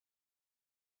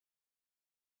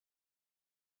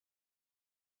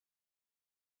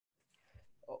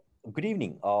Good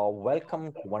evening.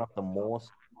 Welcome to one of the most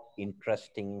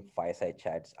interesting fireside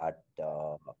chats at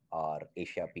our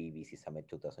Asia PVC Summit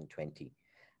 2020.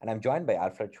 And I'm joined by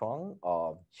Alfred Chuang,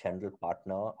 general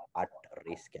partner at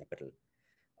Race Capital.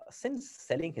 Since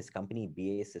selling his company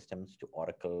BA Systems to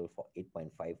Oracle for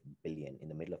 8.5 billion in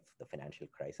the middle of the financial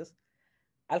crisis,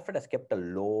 Alfred has kept a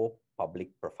low public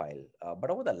profile.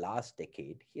 But over the last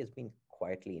decade, he has been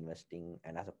quietly investing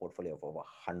and has a portfolio of over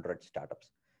 100 startups.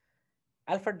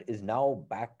 Alfred is now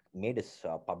back, made his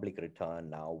public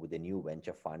return now with a new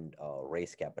venture fund,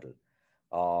 Raise Capital.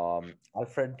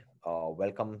 Alfred,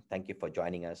 welcome. Thank you for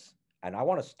joining us. And I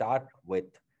want to start with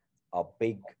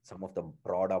some of the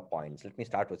broader points. Let me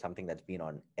start with something that's been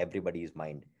on everybody's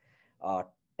mind. Uh,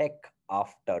 Tech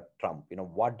after Trump.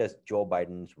 What does Joe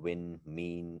Biden's win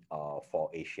mean for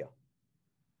Asia?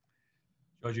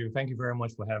 Joji, thank you very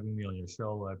much for having me on your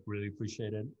show. I really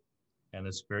appreciate it. And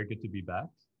it's very good to be back.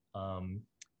 Um,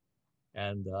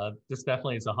 and this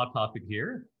definitely is a hot topic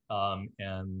here.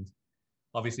 And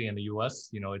obviously in the US,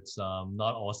 it's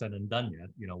not all said and done yet.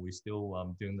 We're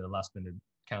still doing the last minute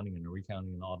counting and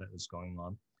recounting and all that is going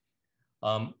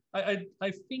on.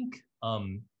 I think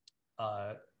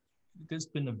there's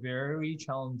been a very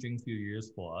challenging few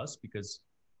years for us because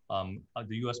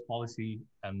the U.S. policy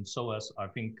and so as I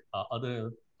think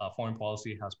other foreign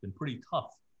policy has been pretty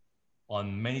tough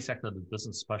on many sectors of the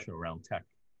business, especially around tech,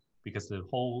 because the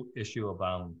whole issue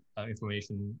about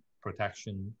information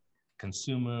protection,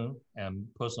 consumer and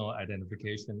personal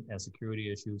identification and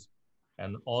security issues,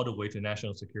 and all the way to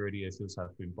national security issues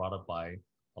have been brought up by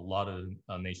a lot of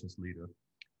nations' leaders.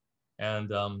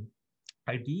 And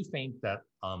I do think that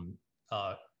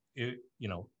uh, it, you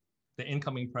know the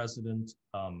incoming president,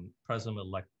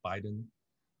 President-elect Biden,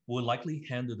 will likely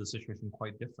handle the situation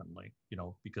quite differently.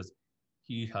 Because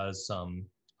he has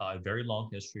a very long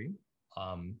history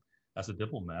um, as a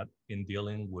diplomat in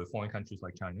dealing with foreign countries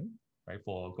like China, right?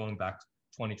 For going back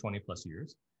 20 plus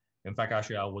years. In fact,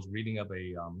 actually, I was reading up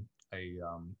a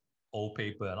old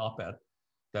paper, an op-ed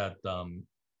that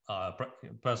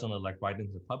President-elect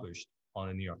Biden has published on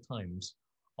the New York Times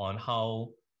on how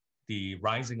the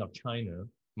rising of China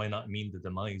might not mean the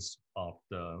demise of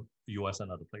the US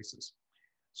and other places.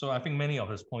 So I think many of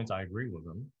his points I agree with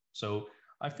him. So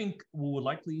I think we will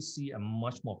likely see a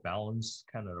much more balanced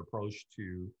kind of approach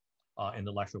to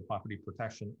intellectual property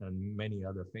protection and many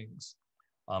other things.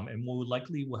 And we will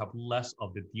likely will have less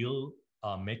of the deal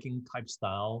making type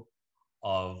style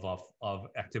of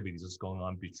activities that's going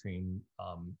on between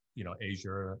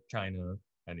Asia, China,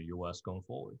 and the US going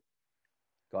forward.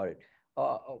 Got it.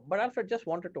 But Alfred, just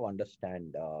wanted to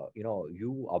understand,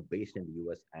 you are based in the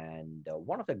US, and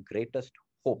one of the greatest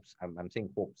hopes, I'm saying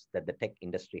hopes, that the tech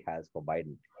industry has for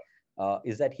Biden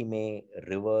is that he may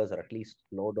reverse or at least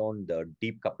slow down the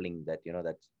deep coupling that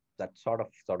sort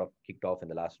of kicked off in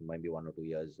the last maybe 1 or 2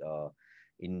 years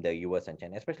in the US and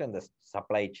China, especially on the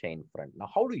supply chain front. Now,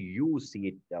 how do you see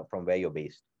it from where you're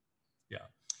based? Yeah.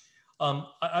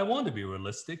 I want to be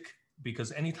realistic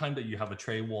because anytime that you have a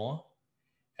trade war,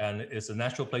 and it's a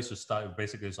natural place to start,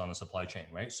 basically is on the supply chain,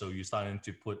 right? So you're starting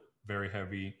to put very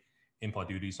heavy import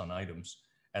duties on items.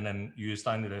 And then you're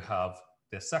starting to have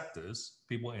the sectors,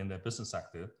 people in the business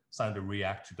sector, starting to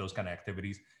react to those kind of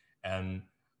activities. And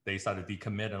they start to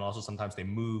decommit, and also sometimes they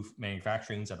move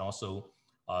manufacturing and also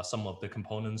some of the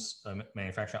components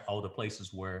manufactured out of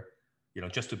places where,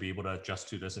 just to be able to adjust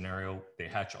to the scenario, they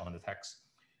hatch on the text.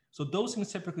 So those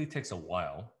things typically takes a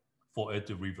while for it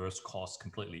to reverse costs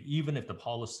completely, even if the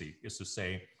policy is to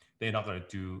say they're not going to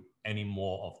do any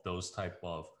more of those type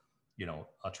of,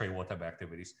 trade war type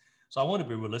activities. So I want to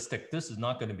be realistic. This is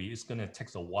not going to be, it's going to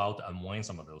take a while to unwind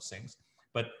some of those things.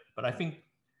 But I think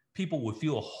people would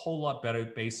feel a whole lot better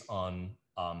based on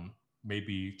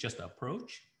maybe just the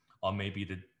approach, or maybe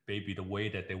the way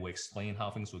that they will explain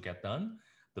how things will get done,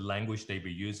 the language they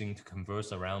be using to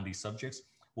converse around these subjects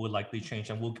will likely change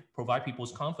and will provide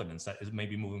people's confidence that it may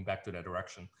be moving back to that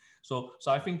direction. So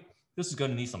I think this is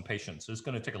going to need some patience. It's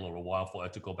going to take a little while for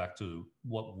it to go back to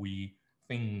what we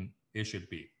think it should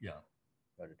be. Yeah.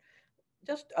 Got it.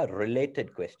 Just a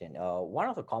related question. One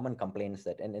of the common complaints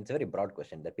and it's a very broad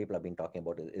question that people have been talking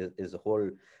about is the whole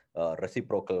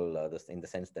reciprocal, this, in the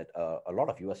sense that a lot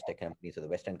of US tech companies or the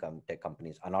Western tech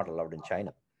companies are not allowed in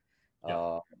China.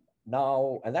 Yeah.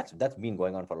 Now, and that's been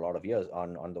going on for a lot of years.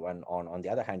 On the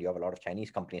other hand, you have a lot of Chinese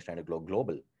companies trying to go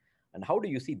global. And how do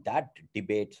you see that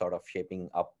debate sort of shaping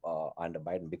up under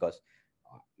Biden? Because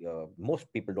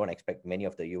most people don't expect many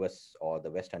of the US or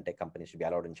the Western tech companies to be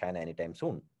allowed in China anytime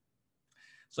soon.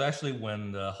 So actually,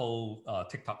 when the whole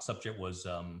TikTok subject was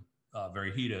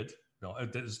very heated,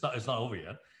 it's not over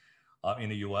yet. in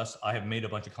the US. I have made a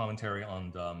bunch of commentary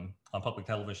on public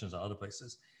televisions and other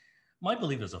places. My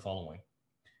belief is the following.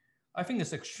 I think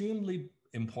it's extremely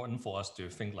important for us to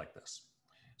think like this.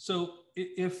 So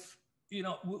if,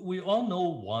 we all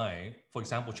know why, for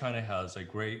example, China has a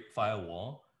great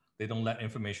firewall. They don't let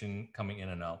information coming in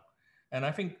and out. And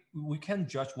I think we can't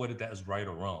judge whether that is right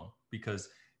or wrong because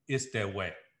it's their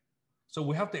way. So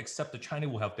we have to accept that China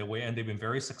will have their way, and they've been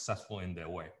very successful in their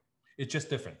way. It's just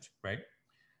different, right?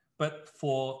 But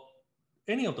for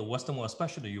any of the Western world,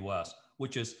 especially the US,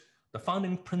 which is the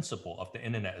founding principle of the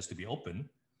internet is to be open,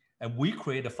 and we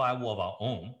create a firewall of our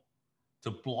own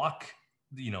to block,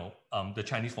 the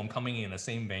Chinese from coming in the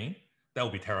same vein, that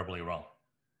would be terribly wrong.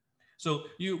 So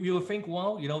you would think,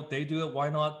 well, they do it, why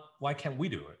not? Why can't we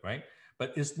do it, right?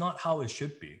 But it's not how it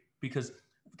should be, because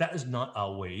that is not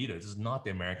our way either. This is not the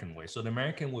American way. So the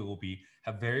American way will be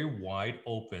have very wide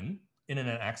open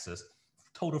internet access,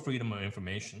 total freedom of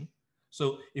information.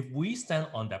 So if we stand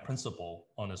on that principle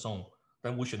on its own,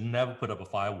 then we should never put up a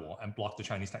firewall and block the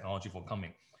Chinese technology from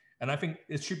coming. And I think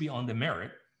it should be on the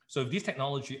merit. So if these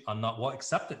technology are not well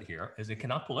accepted here, as it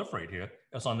cannot proliferate here,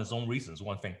 it's on its own reasons,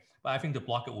 one thing. But I think to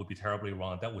block it would be terribly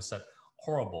wrong. That would set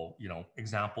horrible,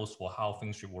 examples for how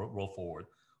things should roll forward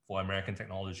for American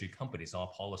technology companies, our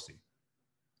policy.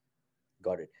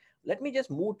 Got it. Let me just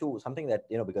move to something that,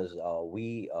 because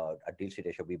we at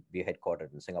DealStreetAsia, we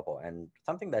headquartered in Singapore, and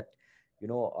something that,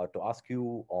 to ask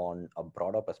you on a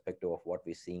broader perspective of what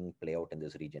we're seeing play out in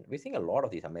this region. We're seeing a lot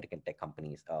of these American tech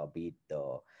companies, be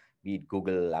it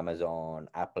Google, Amazon,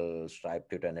 Apple, Stripe,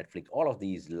 Twitter, Netflix, all of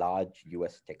these large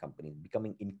US tech companies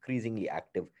becoming increasingly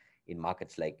active in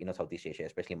markets like, Southeast Asia,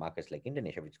 especially markets like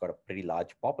Indonesia, which got a pretty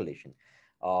large population.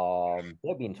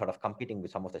 They've been sort of competing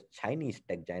with some of the Chinese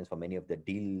tech giants for many of the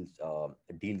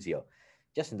deals here.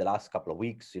 Just in the last couple of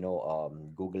weeks,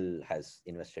 Google has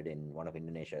invested in one of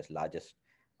Indonesia's largest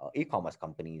e-commerce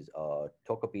companies,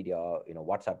 Tokopedia.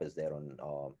 WhatsApp is there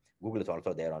on Google is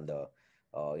also there on the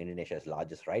Indonesia's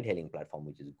largest ride-hailing platform,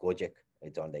 which is Gojek.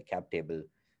 It's on their cap table.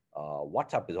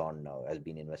 WhatsApp is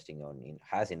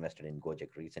has invested in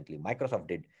Gojek recently. Microsoft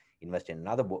did invest in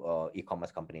another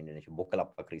e-commerce company in Indonesia,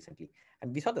 Bukalapak, recently.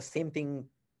 And we saw the same thing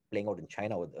playing out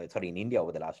in India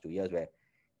over the last 2 years, where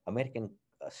American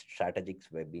strategics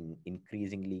have been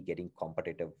increasingly getting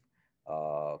competitive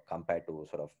compared to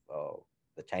sort of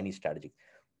the Chinese strategics.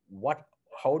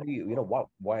 How do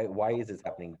why is this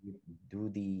happening? Do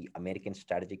the American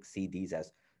strategics see these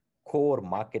as core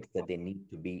markets that they need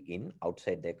to be in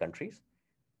outside their countries?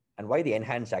 And why the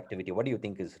enhanced activity? What do you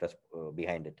think is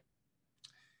behind it?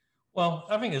 Well,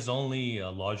 I think it's only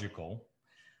logical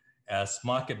as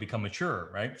market become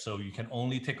mature, right? So you can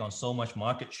only take on so much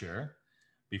market share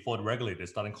before the regulators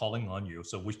started calling on you,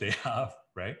 so which they have,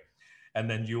 right? And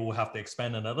then you will have to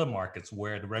expand in other markets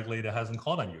where the regulator hasn't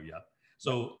called on you yet.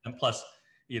 So, and plus,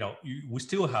 we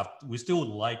still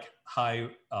like high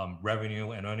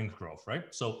revenue and earnings growth, right?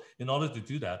 So in order to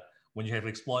do that, when you have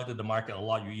exploited the market a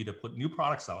lot, you either put new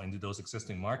products out into those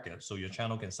existing markets so your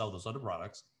channel can sell those other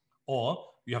products, or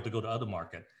you have to go to other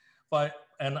market.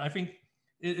 And I think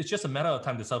it's just a matter of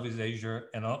time that Southeast Asia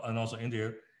and also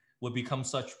India will become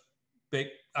such big.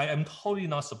 I am totally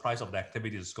not surprised of the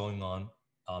activities going on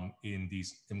in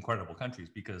these incredible countries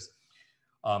because,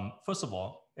 first of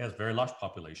all, it has a very large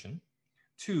population.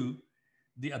 Two,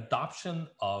 the adoption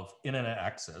of internet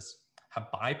access have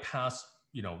bypassed,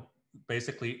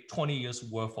 basically 20 years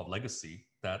worth of legacy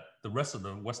that the rest of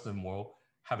the Western world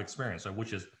have experienced, right?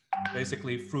 Which is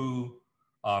basically through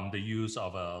the use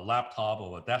of a laptop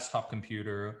or a desktop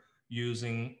computer,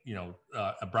 using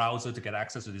a browser to get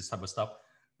access to this type of stuff.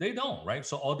 They don't, right?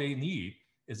 So all they need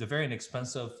is a very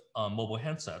inexpensive mobile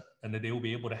handset, and that they will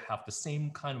be able to have the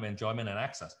same kind of enjoyment and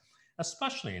access.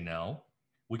 Especially now,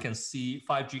 we can see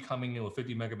 5G coming in with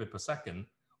 50 megabit per second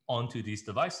onto these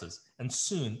devices, and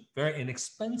soon very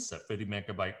inexpensive 50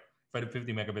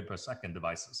 megabit per second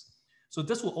devices. So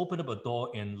this will open up a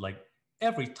door in like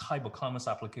every type of commerce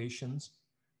applications,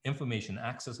 information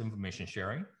access, information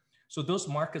sharing. So those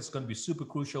markets are going to be super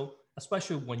crucial,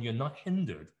 especially when you're not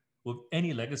hindered with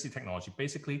any legacy technology.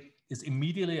 Basically, it's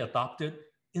immediately adopted,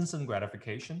 instant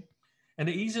gratification. And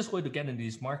the easiest way to get into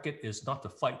this market is not to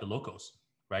fight the locals,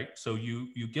 right? So you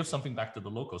give something back to the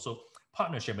local. So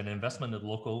partnership and investment in the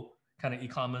local kind of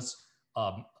e-commerce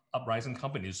uprising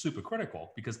company is super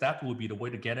critical because that will be the way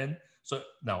to get in. So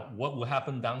now what will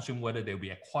happen downstream, whether they'll be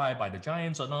acquired by the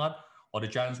giants or not, or the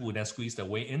giants will then squeeze their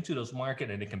way into those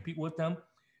markets and they compete with them,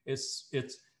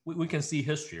 we can see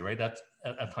history, right? That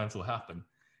at times will happen.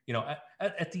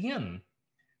 At the end,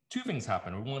 two things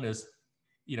happen. One is,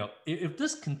 if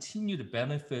this continue to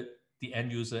benefit the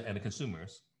end user and the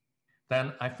consumers,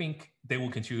 then I think they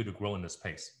will continue to grow in this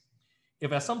pace.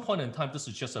 If at some point in time this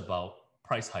is just about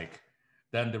price hike,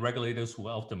 then the regulators will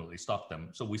ultimately stop them.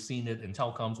 So we've seen it in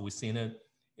telecoms, we've seen it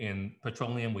in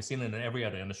petroleum, we've seen it in every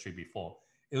other industry before.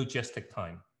 It'll just take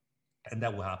time, and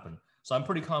that will happen. So I'm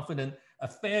pretty confident a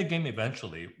fair game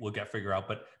eventually will get figured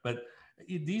out. But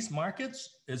these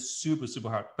markets is super, super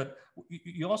hard. But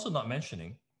you're also not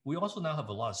mentioning, we also now have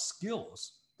a lot of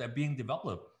skills that are being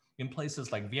developed in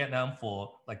places like Vietnam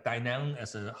for like Da Nang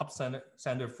as a hub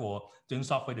center for doing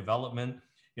software development,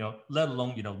 let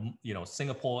alone,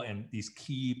 Singapore and these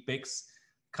key big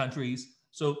countries.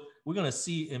 So we're going to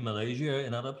see in Malaysia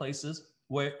and other places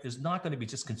where it's not going to be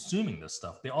just consuming this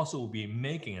stuff. They also will be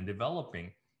making and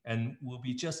developing, and will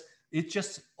be it's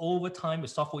just over time,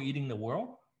 is software eating the world.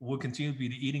 We'll continue to be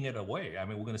eating it away. I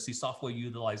mean, we're going to see software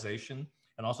utilization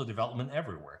and also development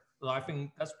everywhere. So I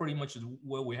think that's pretty much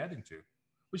where we're heading to,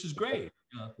 which is great.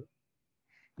 Yeah.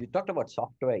 You talked about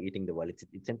software eating the world.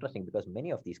 It's interesting because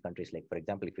many of these countries, like for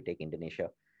example, if you take Indonesia,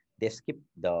 they skipped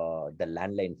the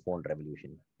landline phone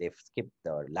revolution. They've skipped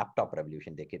the laptop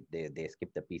revolution. They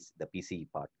skipped the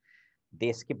PC part.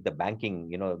 They skipped the banking,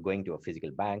 going to a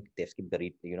physical bank. They've skipped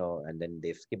and then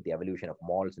they've skipped the evolution of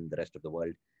malls in the rest of the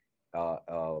world.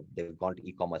 They've gone to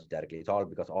e-commerce directly. It's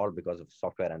all because of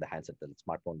software and the handset, the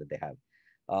smartphone that they have.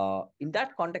 In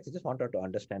that context, I just wanted to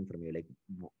understand from you, like,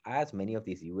 as many of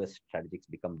these US strategics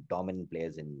become dominant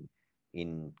players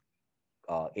in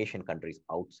Asian countries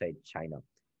outside China,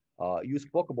 you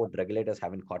spoke about the regulators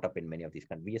haven't caught up in many of these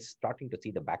countries. We are starting to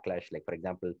see the backlash. Like, for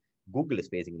example, Google is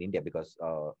facing in India because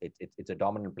it's a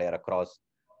dominant player across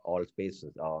all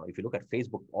spaces. If you look at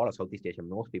Facebook, all of Southeast Asia,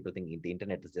 most people think the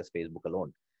internet is just Facebook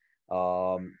alone.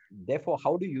 Therefore,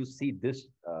 how do you see this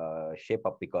shape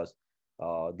up? Because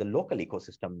the local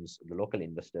ecosystems, the local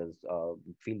investors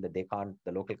feel that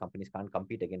the local companies can't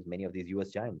compete against many of these US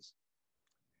giants.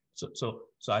 So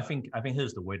I think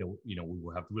here's the way that we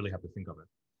will really have to think of it.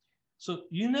 So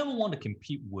you never want to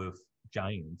compete with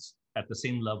giants at the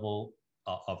same level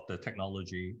of the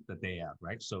technology that they have,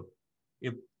 right? So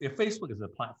if Facebook is a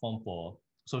platform for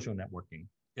social networking,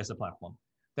 as a platform,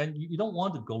 then you don't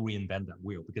want to go reinvent that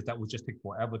wheel, because that would just take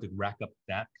forever to rack up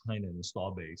that kind of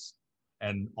install base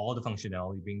and all the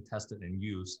functionality being tested and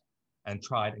used and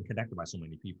tried and connected by so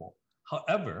many people.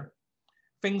 However,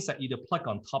 things that either plug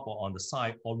on top or on the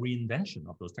side, or reinvention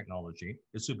of those technology,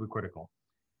 is super critical.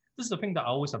 This is the thing that I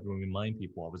always have to remind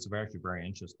people of. It's very, very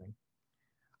interesting.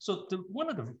 So one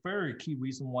of the very key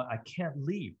reasons why I can't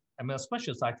leave, I mean,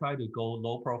 especially as I try to go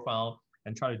low profile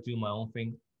and try to do my own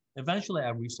thing, eventually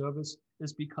I resurface,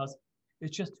 is because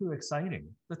it's just too exciting.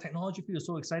 The technology field is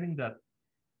so exciting that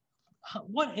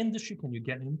what industry can you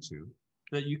get into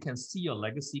that you can see your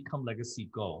legacy come, legacy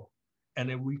go, and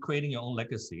then recreating your own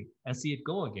legacy and see it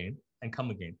go again and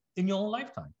come again in your own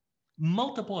lifetime,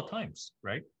 multiple times,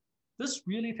 right? This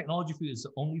really technology field is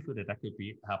the only field that could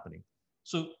be happening.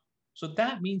 So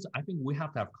that means I think we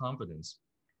have to have confidence.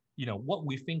 What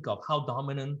we think of how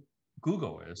dominant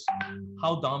Google is,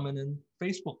 how dominant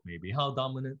Facebook may be, how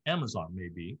dominant Amazon may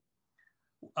be.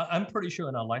 I'm pretty sure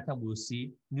in our lifetime we'll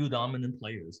see new dominant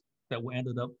players that will end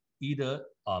up either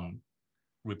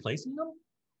replacing them,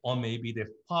 or maybe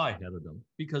they're far ahead of them.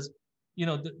 Because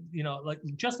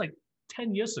just like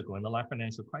 10 years ago in the last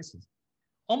financial crisis,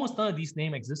 almost none of these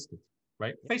names existed,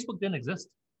 right? Facebook didn't exist.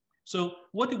 So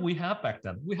what did we have back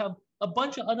then? We have a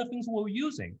bunch of other things we were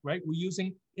using, right? We're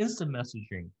using instant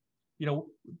messaging.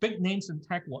 Big names in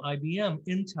tech were IBM,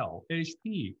 Intel,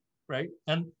 HP, right?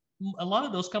 And a lot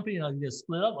of those companies are either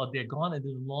split up or they're gone and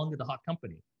they're no longer the hot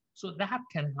company. So that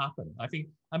can happen.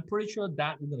 I'm pretty sure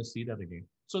that we're going to see that again.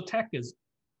 So tech is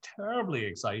terribly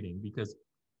exciting because,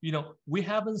 we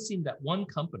haven't seen that one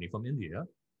company from India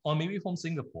or maybe from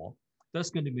Singapore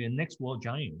that's going to be a next world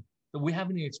giant, that we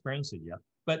haven't even experienced it yet.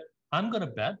 But I'm going to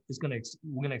bet we're going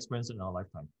to experience it in our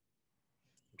lifetime.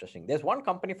 Interesting. There's one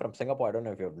company from Singapore, I don't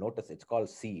know if you've noticed, it's called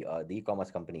the e-commerce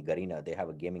company Garena. They have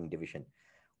a gaming division,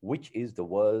 which is the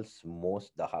world's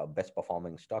the best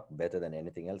performing stock, better than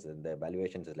anything else. And the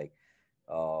valuations is like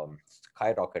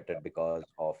skyrocketed because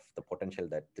of the potential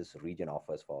that this region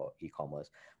offers for e-commerce.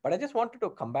 But I just wanted to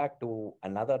come back to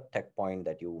another tech point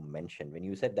that you mentioned when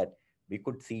you said that we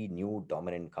could see new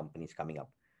dominant companies coming up.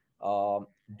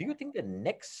 Do you think the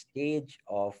next stage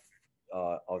of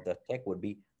the tech would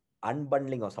be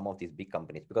unbundling of some of these big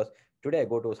companies? Because today I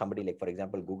go to somebody like, for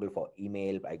example, Google for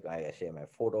email, I share my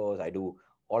photos, I do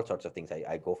all sorts of things.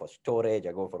 I go for storage,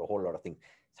 I go for a whole lot of things.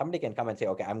 Somebody can come and say,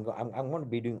 okay, I'm going to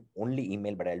be doing only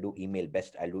email, but I'll do email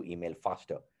best, I'll do email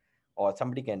faster. Or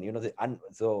somebody can,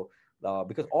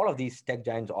 because all of these tech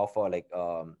giants offer like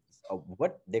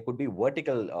what there could be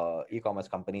vertical e-commerce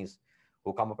companies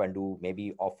who come up and do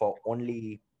maybe offer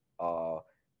only uh,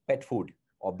 pet food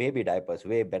or baby diapers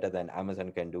way better than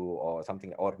Amazon can do, or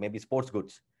something, or maybe sports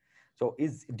goods. So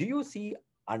do you see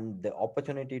the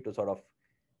opportunity to sort of,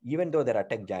 even though there are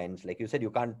tech giants, like you said,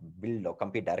 you can't build or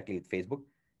compete directly with Facebook,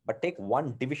 but take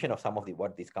one division of some of the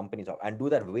what these companies are and do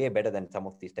that way better than some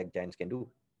of these tech giants can do?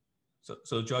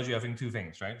 So Georgie, I think two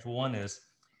things, right? So one is,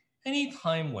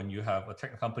 anytime when you have a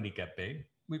tech company get big,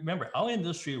 remember our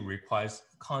industry requires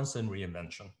constant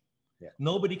reinvention. Yeah.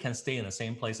 Nobody can stay in the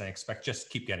same place and expect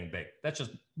just keep getting big. That's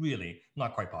just really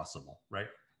not quite possible, right?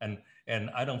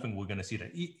 And I don't think we're going to see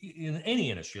that in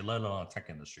any industry, let alone tech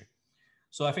industry.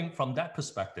 So I think from that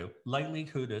perspective,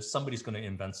 likelihood is somebody's going to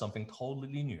invent something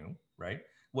totally new, right?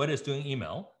 Whether it's doing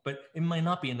email, but it might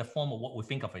not be in the form of what we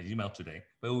think of as email today,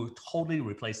 but it will totally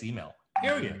replace email,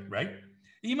 period, right?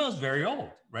 Email is very old,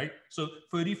 right? So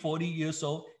 30, 40 years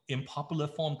old, in popular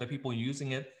form that people are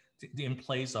using it in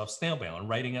place of snail mail and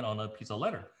writing it on a piece of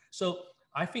letter. So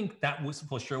I think that was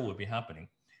for sure will be happening.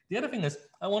 The other thing is,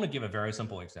 I want to give a very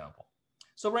simple example.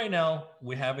 So right now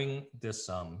we're having this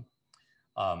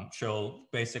show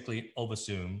basically over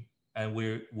Zoom, and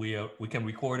we can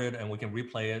record it and we can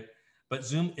replay it. But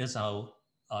Zoom is our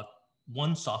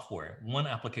one software, one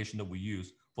application that we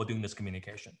use for doing this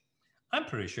communication. I'm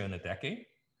pretty sure in a decade,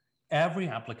 every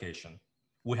application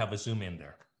will have a Zoom in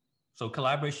there. So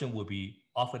collaboration will be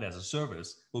offered as a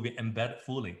service, will be embedded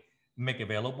fully, make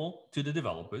available to the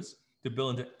developers to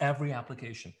build into every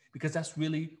application, because that's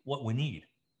really what we need.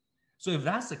 So if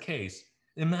that's the case,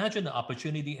 imagine the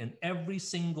opportunity in every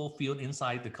single field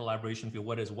inside the collaboration field,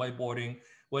 whether it's whiteboarding,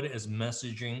 whether it's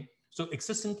messaging. So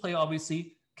existing player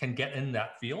obviously can get in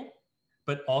that field,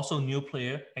 but also new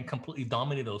player and completely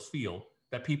dominate those fields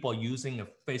that people are using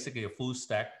basically a full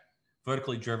stack,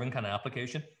 vertically driven kind of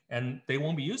application, and they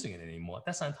won't be using it anymore.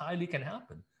 That's entirely can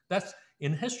happen. That's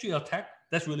in history of tech,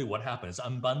 that's really what happens.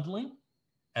 Unbundling,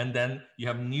 and then you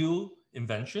have new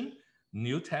invention,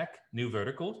 new tech, new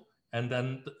verticals, and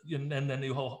then you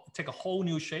take a whole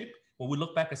new shape when we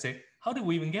look back and say, how did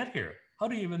we even get here? How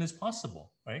did even this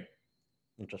possible, right?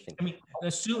 Interesting. I mean,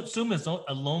 Zoom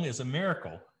alone is a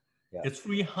miracle. Yeah. It's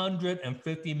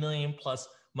 350 million plus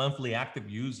monthly active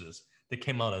users that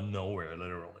came out of nowhere,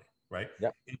 literally, right?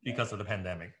 Yeah. Because of the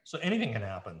pandemic. So anything can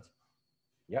happen.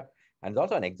 Yeah. And it's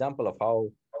also an example of how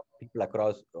people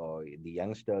across the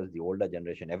youngsters, the older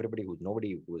generation, nobody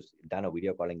who's done a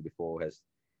video calling before has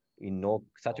in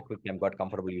such a quick time got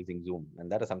comfortable using Zoom.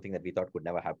 And that is something that we thought could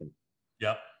never happen.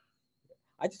 Yeah.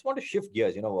 I just want to shift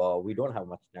gears. We don't have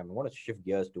much time. I want to shift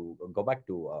gears to come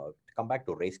back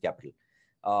to raise capital.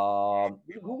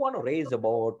 We want to raise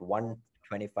about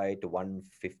 125 to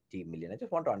 150 million. I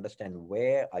just want to understand,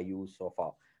 where are you so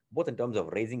far, both in terms of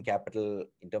raising capital,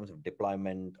 in terms of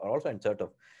deployment, or also in sort of,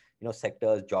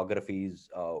 sectors, geographies.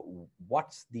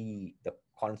 What's the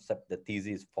concept, the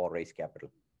thesis for raise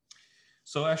capital?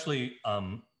 So actually,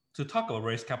 to talk about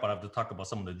raise capital, I have to talk about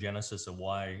some of the genesis of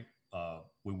why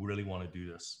we really want to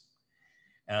do this.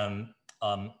 And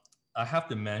I have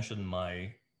to mention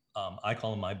I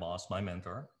call him my boss, my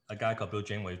mentor, a guy called Bill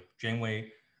Janeway.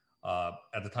 Janeway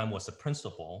at the time was the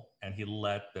principal, and he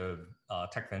led the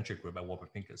tech venture group at Warburg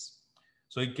Pincus.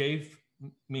 So he gave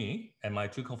me and my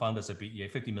two co-founders at BEA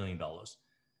 $50 million.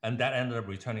 And that ended up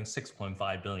returning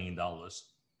 $6.5 billion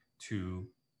to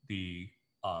the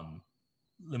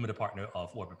limited partner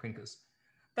of Warburg Pincus.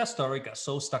 That story got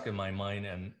so stuck in my mind,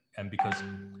 and because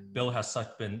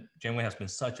Janeway has been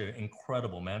such an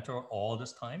incredible mentor all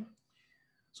this time.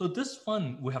 So this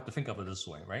fund, we have to think of it this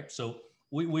way, right? So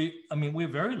we're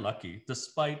very lucky,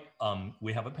 despite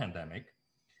we have a pandemic.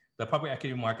 The public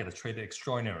equity market has traded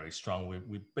extraordinarily strong.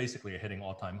 We basically are hitting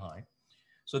all-time high.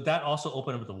 So that also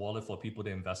opened up the wallet for people to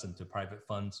invest into private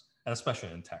funds, and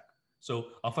especially in tech. So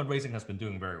our fundraising has been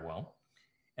doing very well.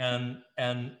 And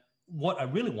what I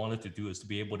really wanted to do is to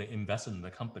be able to invest in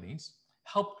the companies,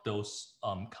 help those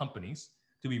companies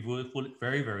to be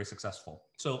very, very successful.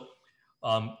 So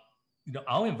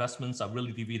our investments are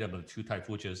really divided into two types,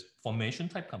 which is formation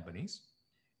type companies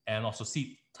and also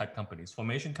seed type companies.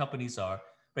 Formation companies are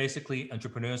basically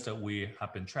entrepreneurs that we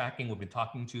have been tracking, we've been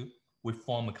talking to. We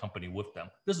form a company with them.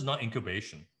 This is not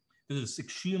incubation. This is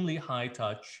extremely high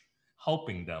touch,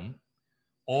 helping them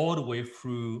all the way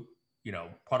through,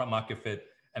 product market fit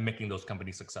and making those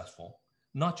companies successful,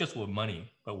 not just with money,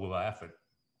 but with our effort.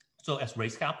 So as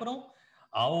raise capital,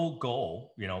 our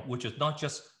goal, which is not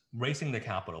just raising the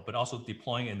capital, but also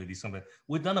deploying into these companies.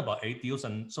 We've done about 8 deals,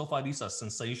 and so far these are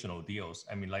sensational deals.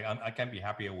 I mean, I can't be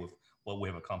happier with what we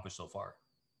have accomplished so far.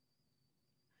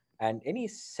 And any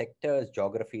sectors,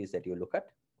 geographies that you look at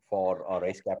for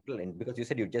raise capital? And because you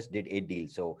said you just did 8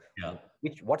 deals, so Yeah.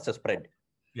 what's the spread?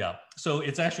 Yeah. So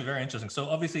it's actually very interesting. So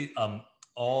obviously,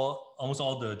 almost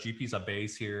all the GPs are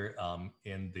based here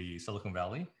in the Silicon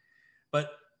Valley, but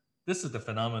this is the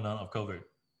phenomenon of COVID.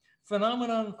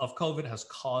 Phenomenon of COVID has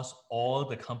caused all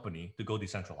the company to go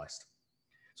decentralized.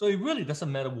 So it really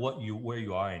doesn't matter where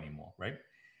you are anymore, right?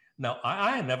 Now,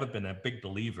 I have never been a big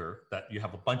believer that you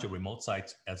have a bunch of remote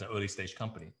sites as an early stage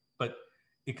company, but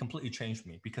it completely changed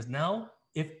me because now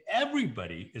if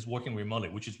everybody is working remotely,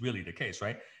 which is really the case,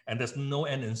 right? And there's no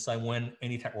end in sight when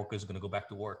any tech worker is going to go back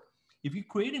to work. If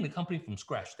you're creating a company from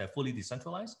scratch that's fully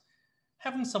decentralized,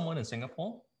 having someone in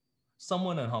Singapore,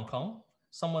 someone in Hong Kong,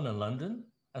 someone in London,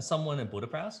 and someone in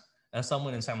Budapest, and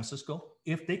someone in San Francisco,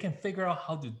 if they can figure out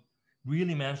how to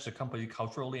really manage the company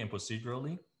culturally and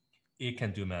procedurally, it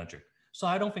can do magic. So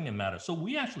I don't think it matters. So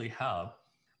we actually have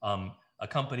a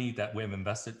company that we have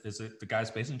invested. The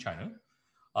guy's based in China,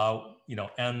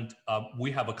 and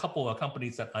we have a couple of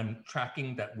companies that I'm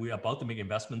tracking that we're about to make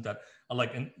investment that are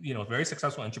like, very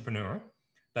successful entrepreneur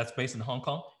that's based in Hong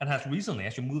Kong and has recently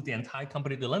actually moved the entire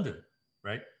company to London,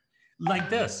 right? Like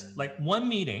this, like one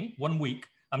meeting, 1 week,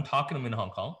 I'm talking to them in Hong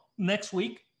Kong. Next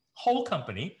week, whole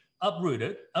company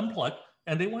uprooted, unplugged,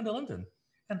 and they went to London.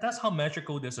 And that's how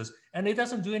magical this is. And it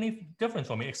doesn't do any difference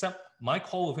for me, except my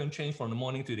call with him changed from the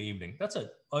morning to the evening. That's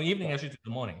it. Or evening actually to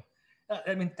the morning.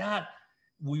 I mean, that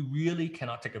we really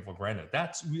cannot take it for granted.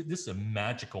 This is a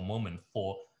magical moment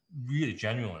for really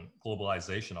genuine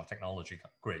globalization of technology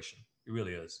creation. It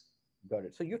really is. Got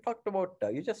it. So you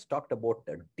just talked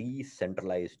about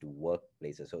decentralized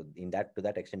workplaces. So to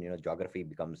that extent, geography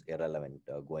becomes irrelevant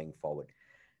going forward.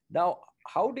 Now,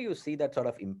 how do you see that sort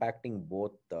of impacting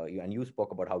both you? And you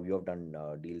spoke about how you have done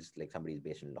deals, like somebody's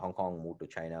based in Hong Kong, moved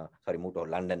to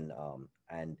London,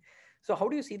 and so how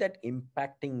do you see that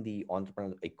impacting the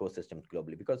entrepreneurial ecosystems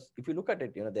globally? Because if you look at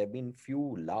it, there have been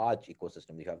few large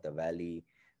ecosystems. You have the Valley,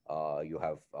 you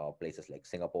have places like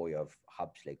Singapore, you have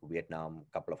hubs like Vietnam,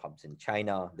 a couple of hubs in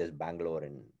China. There's Bangalore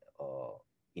in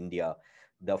India.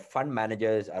 The fund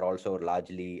managers are also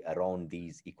largely around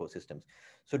these ecosystems.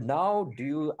 So now, do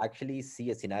you actually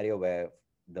see a scenario where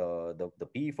the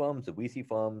PE firms, the VC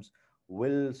firms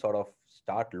will sort of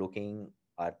start looking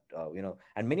at,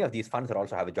 and many of these funds are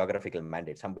also have a geographical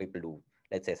mandate. Some people do,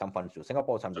 let's say some funds do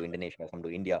Singapore, some do Indonesia, some do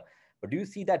India. But do you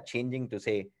see that changing to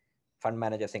say fund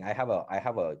manager saying, I have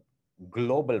a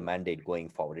global mandate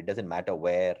going forward. It doesn't matter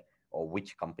where or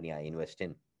which company I invest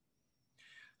in.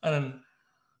 And then,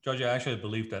 George, I actually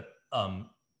believe that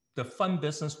the fund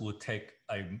business will take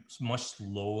a much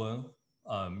slower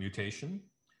mutation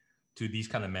to these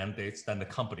kind of mandates than the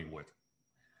company would.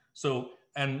 So,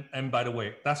 and by the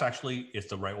way, that's actually is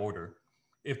the right order.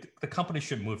 If the company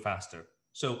should move faster.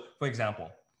 So, for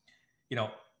example,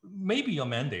 maybe your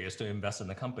mandate is to invest in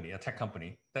a company, a tech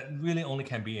company that really only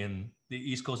can be in the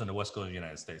East Coast and the West Coast of the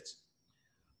United States.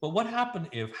 But what happened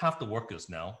if half the workers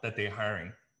now that they're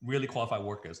hiring, really qualified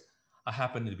workers, are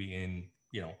happen to be in,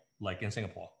 like in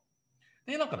Singapore?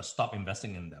 They're not going to stop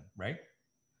investing in them, right?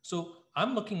 So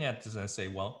I'm looking at this and I say,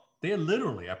 well, they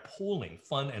literally are pulling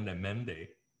fund and their mandate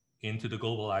into the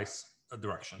globalized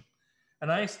direction.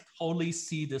 And I totally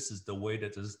see this as the way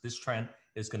that this trend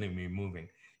is going to be moving.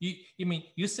 You mean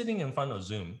you're sitting in front of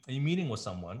Zoom and you're meeting with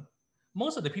someone,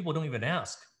 most of the people don't even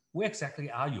ask, where exactly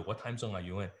are you? What time zone are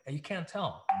you in? And you can't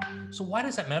tell. So why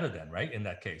does that matter then, right? In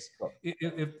that case,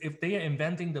 if they are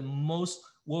inventing the most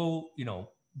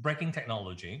breaking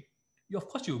technology, of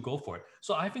course you will go for it.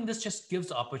 So I think this just gives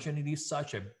the opportunity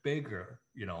such a bigger,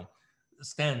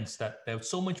 stance that there's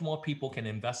so much more people can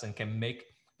invest and can make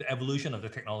the evolution of the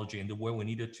technology into where we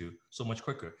need it to so much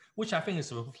quicker, which I think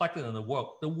is reflected in the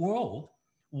world. The world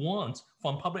wants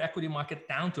from public equity market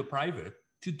down to private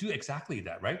to do exactly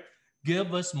that, right?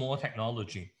 Give us more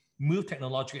technology, move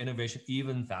technological innovation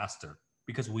even faster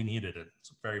because we needed it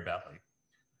very badly.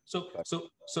 So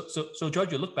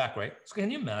George, you look back, right? So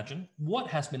can you imagine what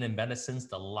has been invented since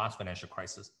the last financial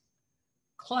crisis?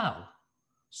 Cloud,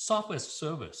 software as a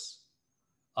service,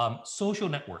 social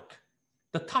network,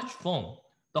 the touch phone,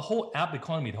 the whole app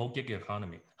economy, the whole gig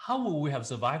economy. How will we have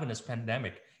survived in this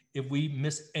pandemic if we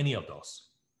miss any of those?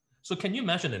 So can you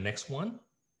imagine the next one?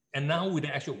 And now we're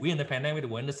in the pandemic,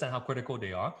 we understand how critical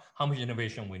they are, how much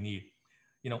innovation we need.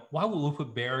 Why would we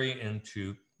put barrier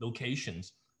into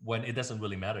locations when it doesn't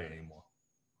really matter anymore?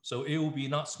 So it will be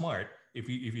not smart if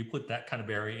you put that kind of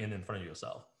barrier in front of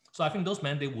yourself. So I think those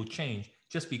mandates will change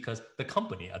just because the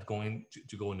company are going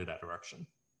to go into that direction.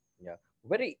 Yeah,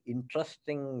 very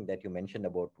interesting that you mentioned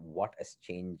about what has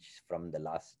changed from the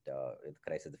last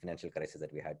crisis, the financial crisis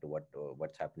that we had, to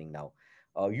what's happening now.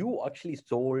 You actually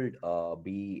sold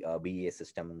BEA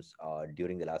systems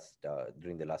during the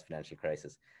last financial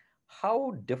crisis.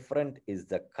 How different is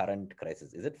the current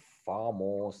crisis? Is it far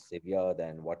more severe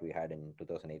than what we had in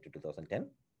 2008 to 2010?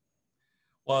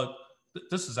 Well,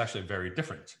 this is actually very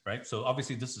different, right? So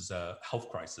obviously, this is a health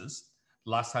crisis.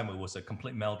 Last time it was a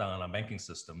complete meltdown on our banking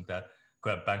system that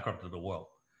could have bankrupted the world.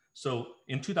 So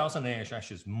in 2008, it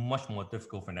actually is much more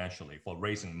difficult financially for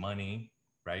raising money,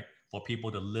 right? For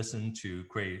people to listen to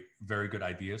create very good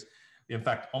ideas. In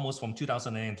fact, almost from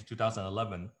 2008 to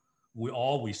 2011,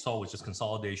 all we saw was just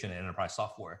consolidation and enterprise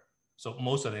software. So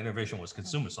most of the innovation was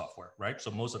consumer software, right?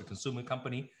 So most of the consumer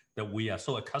company that we are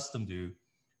so accustomed to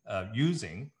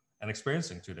using and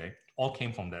experiencing today all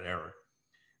came from that era.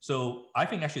 So I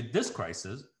think actually this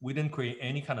crisis, we didn't create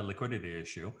any kind of liquidity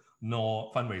issue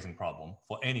nor fundraising problem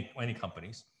for any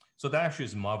companies. So that actually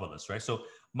is marvelous, right? So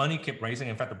money kept raising.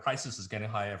 In fact, the prices is getting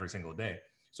higher every single day.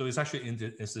 So it's actually in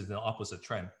the opposite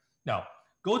trend. Now,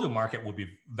 go to market would be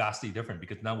vastly different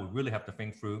because now we really have to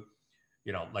think through,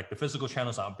 like the physical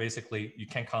channels are basically, you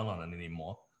can't count on it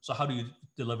anymore. So how do you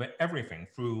deliver everything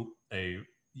through a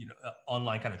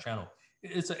online kind of channel?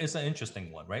 It's an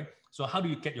interesting one, right? So how do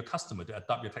you get your customer to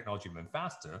adopt your technology even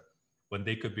faster when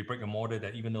they could be brick and mortar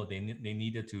that even though they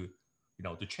needed to,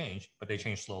 to change, but they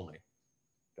change slowly.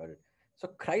 Got it. So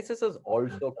crises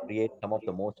also create some of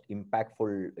the most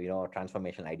impactful,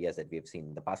 transformational ideas that we have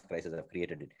seen. The past crises have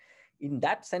created it. In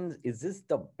that sense, is this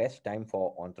the best time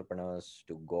for entrepreneurs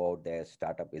to go out there,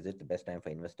 start up? Is it the best time for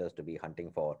investors to be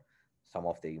hunting for some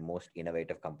of the most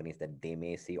innovative companies that they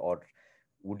may see? Or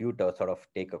would you sort of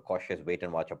take a cautious wait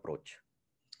and watch approach?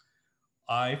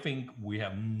 I think we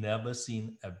have never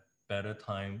seen a better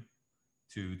time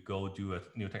to go do a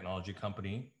new technology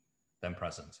company than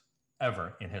present,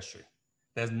 ever in history.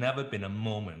 There's never been a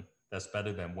moment that's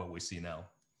better than what we see now.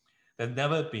 There's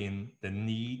never been the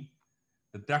need,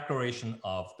 the declaration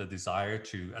of the desire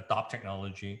to adopt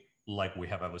technology like we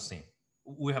have ever seen.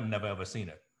 We have never ever seen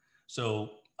it.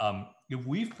 So if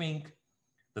we think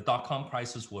the dot-com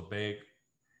crisis were big,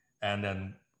 and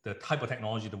then the type of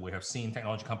technology that we have seen,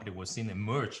 technology company we've seen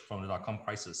emerge from the dot-com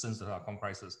crisis, since the dot-com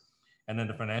crisis, and then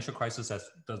the financial crisis as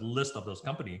the list of those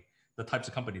company, the types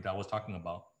of company that I was talking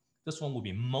about, this one will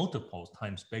be multiple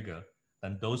times bigger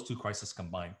than those two crises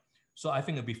combined. So I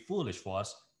think it'd be foolish for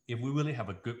us if we really have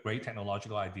a great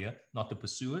technological idea not to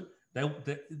pursue it.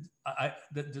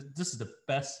 This is the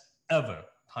best ever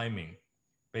timing,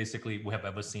 basically, we have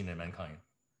ever seen in mankind.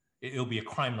 It'll be a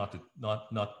crime not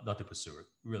to pursue it.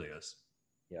 It really is.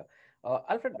 Yeah.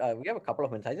 Alfred, we have a couple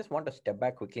of minutes. I just want to step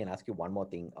back quickly and ask you one more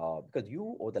thing. Because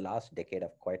you, over the last decade,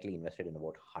 have quietly invested in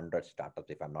about 100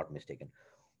 startups, if I'm not mistaken.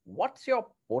 What's your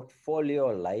portfolio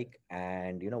like?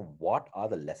 And, what are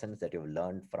the lessons that you've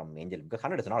learned from angel? Because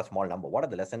 100 is not a small number. What are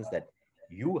the lessons that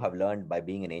you have learned by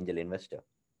being an angel investor?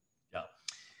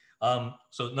 Yeah.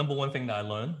 So number one thing that I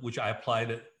learned, which I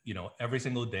applied, every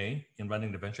single day in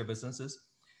running the venture businesses,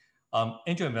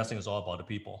 angel investing is all about the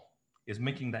people. It's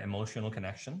making that emotional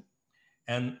connection.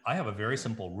 And I have a very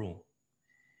simple rule.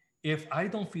 If I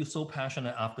don't feel so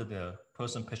passionate after the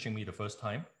person pitching me the first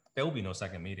time, there will be no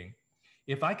second meeting.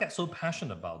 If I get so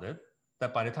passionate about it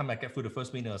that by the time I get through the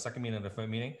first meeting, or the second meeting, or the third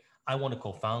meeting, I want to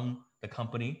co-found the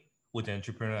company with the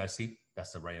entrepreneur I see,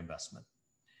 that's the right investment.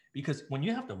 Because when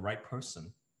you have the right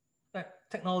person, that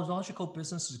technological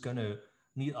business is going to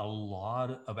need a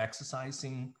lot of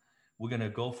exercising. We're going to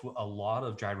go through a lot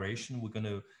of gyration. We're going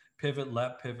to pivot,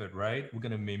 left, pivot, right. We're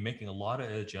going to be making a lot of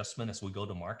adjustment as we go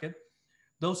to market.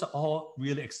 Those are all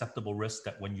really acceptable risks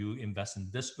that when you invest in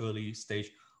this early stage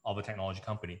of a technology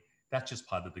company, that's just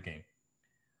part of the game.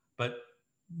 But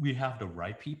we have the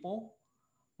right people.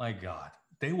 My God,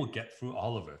 they will get through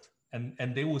all of it.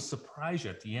 And they will surprise you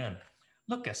at the end.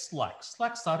 Look at Slack.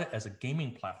 Slack started as a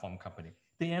gaming platform company.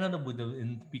 They ended up with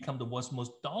become the world's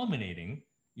most dominating,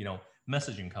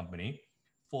 messaging company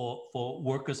for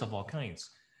workers of all kinds.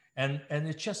 And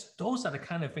it's just, those are the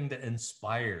kind of thing that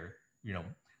inspire,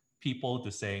 people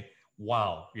to say,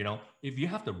 wow, if you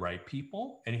have the right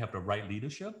people and you have the right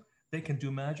leadership, they can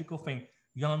do magical thing.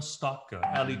 Jan Stocker,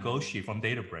 Ali Ghoshi from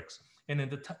Databricks. And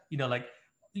in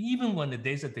even when the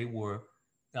days that they were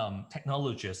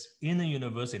technologists in a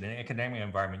university, in an academic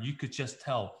environment, you could just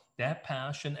tell their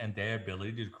passion and their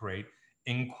ability to create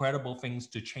incredible things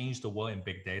to change the world in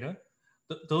big data.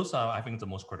 Those are, I think, the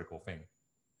most critical thing.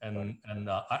 And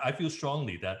I feel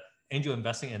strongly that angel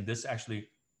investing and this actually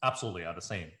absolutely are the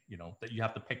same, that you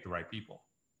have to pick the right people.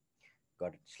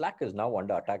 Got it. Slack is now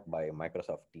under attack by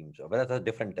Microsoft Teams, but that's a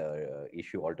different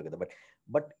issue altogether.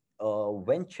 But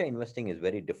venture investing is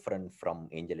very different from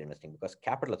angel investing because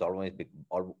capital has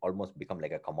almost become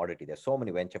like a commodity. There's so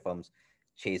many venture firms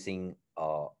chasing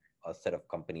a set of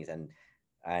companies,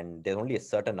 and there's only a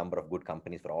certain number of good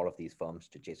companies for all of these firms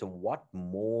to chase. So what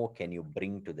more can you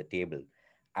bring to the table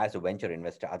as a venture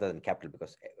investor other than capital?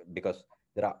 Because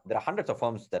there are hundreds of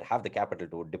firms that have the capital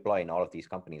to deploy in all of these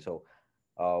companies. So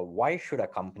why should a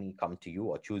company come to you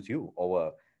or choose you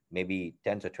over maybe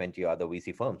 10 or 20 other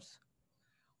VC firms?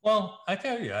 Well, I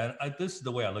tell you, this is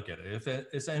the way I look at it.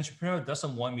 If an entrepreneur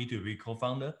doesn't want me to be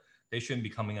co-founder, they shouldn't be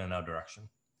coming in another direction.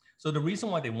 So the reason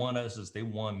why they want us is they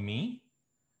want me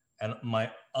and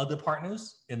my other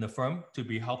partners in the firm to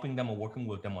be helping them or working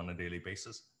with them on a daily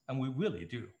basis. And we really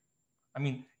do. I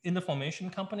mean, in the formation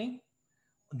company,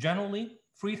 generally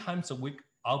 3 times a week,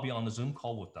 I'll be on a Zoom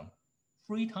call with them.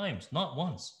 3 times, not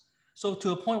once. So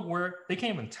to a point where they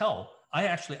can't even tell I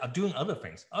actually are doing other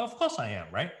things. Of course I am,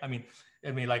 right? I mean,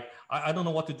 like I don't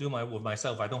know what to do with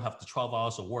myself. I don't have the 12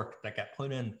 hours of work that get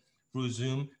put in through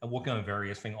Zoom and working on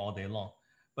various things all day long.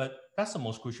 But that's the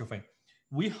most crucial thing.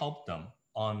 We help them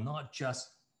on not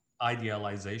just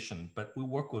idealization, but we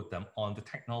work with them on the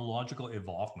technological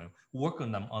involvement, work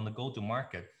with them on the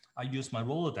go-to-market. I use my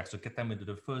Rolodex to get them into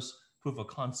the first proof of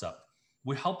concept.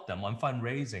 We help them on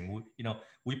fundraising.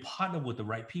 We partner with the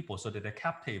right people so that the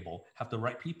cap table have the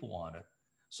right people on it.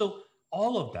 So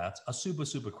all of that are super,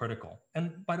 super critical.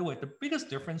 And by the way, the biggest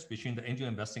difference between the angel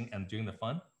investing and doing the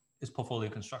fund is portfolio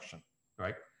construction,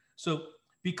 right? So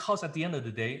because at the end of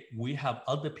the day, we have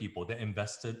other people that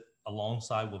invested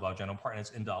alongside with our general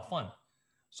partners into our fund.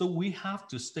 So we have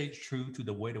to stay true to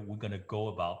the way that we're going to go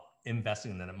about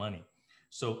investing in the money.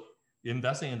 So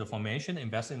investing in the formation,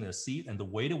 investing in the seed, and the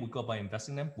way that we go about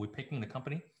investing them, we're picking the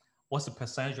company. What's the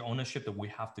percentage of ownership that we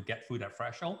have to get through that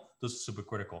threshold? Those are super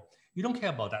critical. You don't care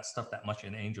about that stuff that much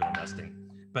in angel investing,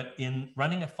 but in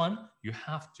running a fund, you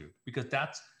have to, because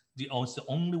that's the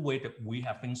only way that we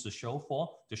have things to show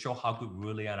how good we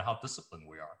really are and how disciplined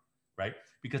we are, right?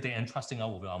 Because they're entrusting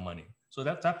us with our money. So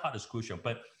that part is crucial.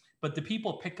 But the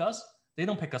people pick us, they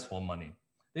don't pick us for money.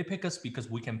 They pick us because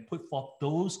we can put forth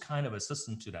those kind of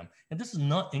assistance to them. And this is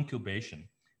not incubation.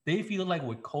 They feel like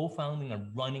we're co-founding and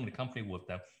running the company with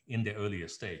them in the earlier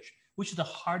stage, which is the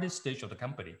hardest stage of the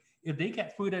company. If they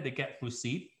get through that, they get through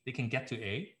seed, they can get to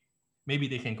A, maybe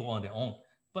they can go on their own.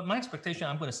 But my expectation,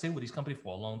 I'm going to stay with this company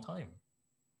for a long time.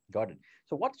 Got it.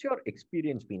 So what's your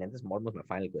experience been? And this is almost my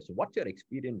final question. What's your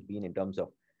experience been in terms of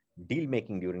deal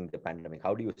making during the pandemic?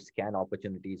 How do you scan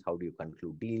opportunities? How do you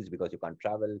conclude deals because you can't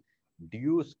travel?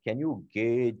 Can you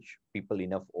gauge people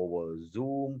enough over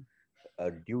Zoom?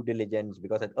 Due diligence,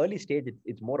 because at early stage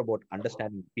it's more about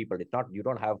understanding people. It's not, you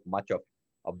don't have much of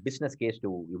a business case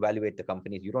to evaluate the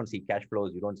companies. You don't see cash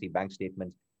flows, you don't see bank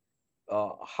statements.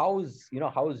 How's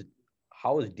deal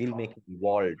making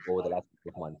evolved over the last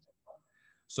couple of months?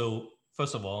 So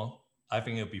first of all, I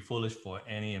think it would be foolish for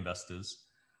any investors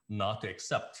not to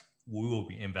accept we will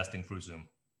be investing through Zoom,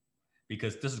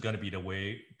 because this is going to be the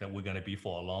way that we're going to be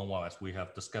for a long while, as we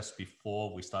have discussed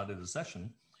before we started the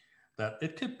session, that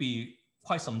it could be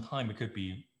quite some time. It could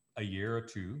be a year or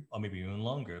two, or maybe even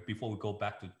longer before we go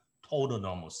back to total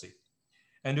normalcy.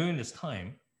 And during this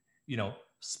time,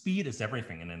 speed is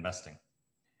everything in investing,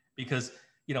 because,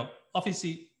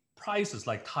 obviously prices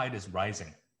like tide is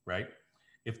rising, right?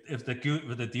 If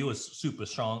the deal is super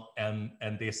strong and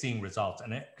they're seeing results,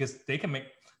 and because they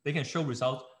can show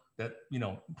results that,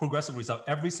 progressive results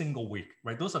every single week,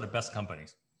 right? Those are the best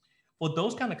companies. For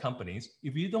those kind of companies,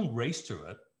 if you don't race to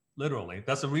it, literally,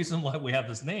 that's the reason why we have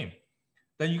this name,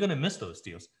 then you're going to miss those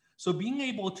deals. So being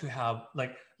able to have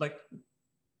like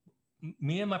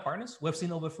me and my partners, we've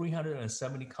seen over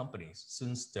 370 companies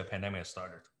since the pandemic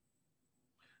started.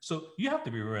 So you have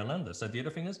to be relentless. And the other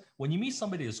thing is, when you meet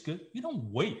somebody that's good, you don't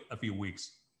wait a few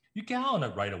weeks. You get on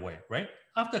it right away, right?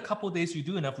 After a couple of days, you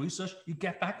do enough research, you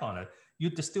get back on it. You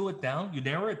distill it down, you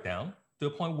narrow it down to a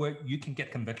point where you can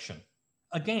get conviction.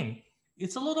 Again,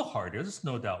 it's a little harder, there's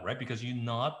no doubt, right? Because you're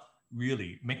not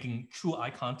really making true eye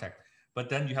contact, but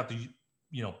then you have to,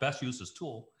 best use this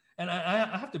tool. And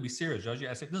I have to be serious, Joji.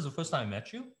 I said, this is the first time I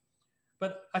met you,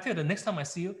 but I tell you, the next time I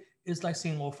see you, it's like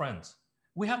seeing old friends.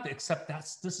 We have to accept that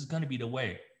this is going to be the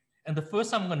way. And the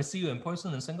first time I'm going to see you in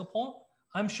person in Singapore,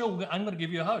 I'm sure I'm going to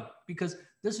give you a hug, because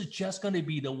this is just going to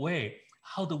be the way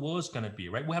how the world is going to be,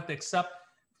 right? We have to accept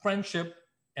friendship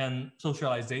and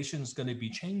socialization is going to be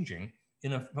changing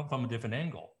from a different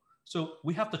angle. So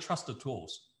we have to trust the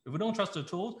tools. If we don't trust the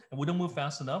tools and we don't move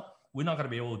fast enough, we're not going to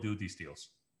be able to do these deals.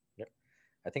 Yep.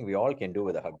 I think we all can do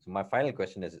with a hug. So my final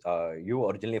question is, you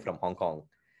originally from Hong Kong,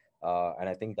 and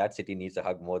I think that city needs a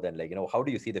hug more than how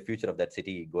do you see the future of that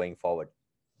city going forward?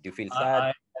 Do you feel I, sad?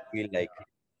 I, Do you feel like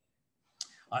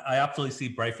I absolutely see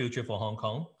bright future for Hong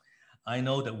Kong. I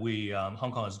know that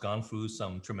Hong Kong has gone through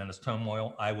some tremendous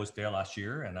turmoil. I was there last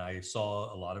year and I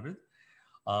saw a lot of it.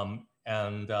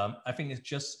 I think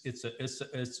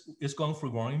it's going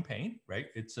through growing pain, right?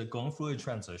 It's going through a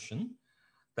transition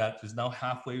that is now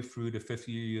halfway through the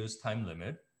 50 years time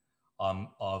limit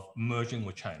of merging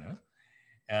with China.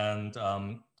 And,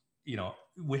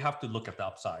 we have to look at the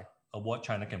upside of what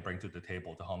China can bring to the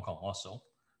table to Hong Kong also.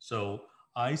 So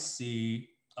I see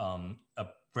a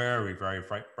very, very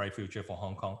bright future for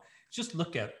Hong Kong. Just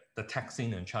look at the tech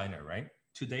scene in China, right?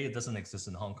 Today, it doesn't exist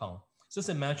in Hong Kong. Just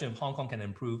imagine if Hong Kong can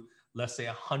improve, let's say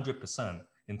 100%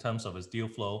 in terms of its deal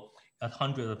flow,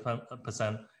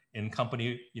 100% in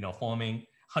company, forming,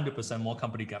 100% more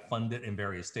company get funded in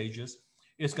various stages.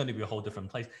 It's going to be a whole different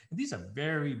place. And these are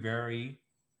very, very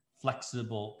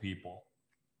flexible people.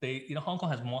 Hong Kong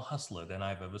has more hustler than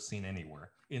I've ever seen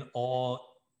anywhere in all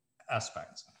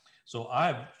aspects. So I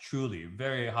have truly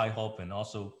very high hope, and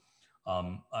also,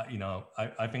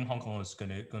 I think Hong Kong is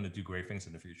going to do great things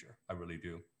in the future. I really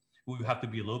do. We have to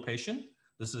be a little patient.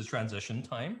 This is transition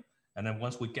time, and then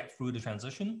once we get through the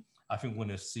transition, I think we're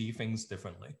going to see things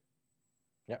differently.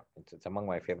 Yeah, it's among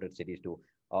my favorite cities too.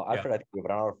 Alfred, I think we've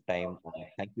run out of time.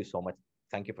 Thank you so much.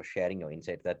 Thank you for sharing your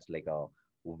insights. That's like a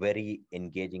very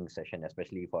engaging session,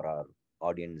 especially for our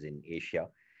audience in Asia.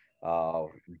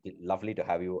 Lovely to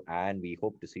have you, and we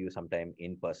hope to see you sometime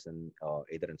in person,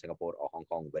 either in Singapore or Hong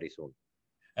Kong very soon.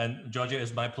 And Georgia,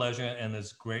 it's my pleasure, and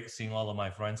it's great seeing all of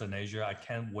my friends in Asia. I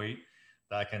can't wait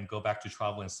that I can go back to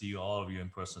travel and see all of you in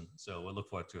person. So we'll look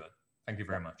forward to it. Thank you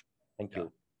very much. Thank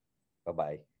you.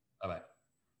 Bye-bye. Bye-bye.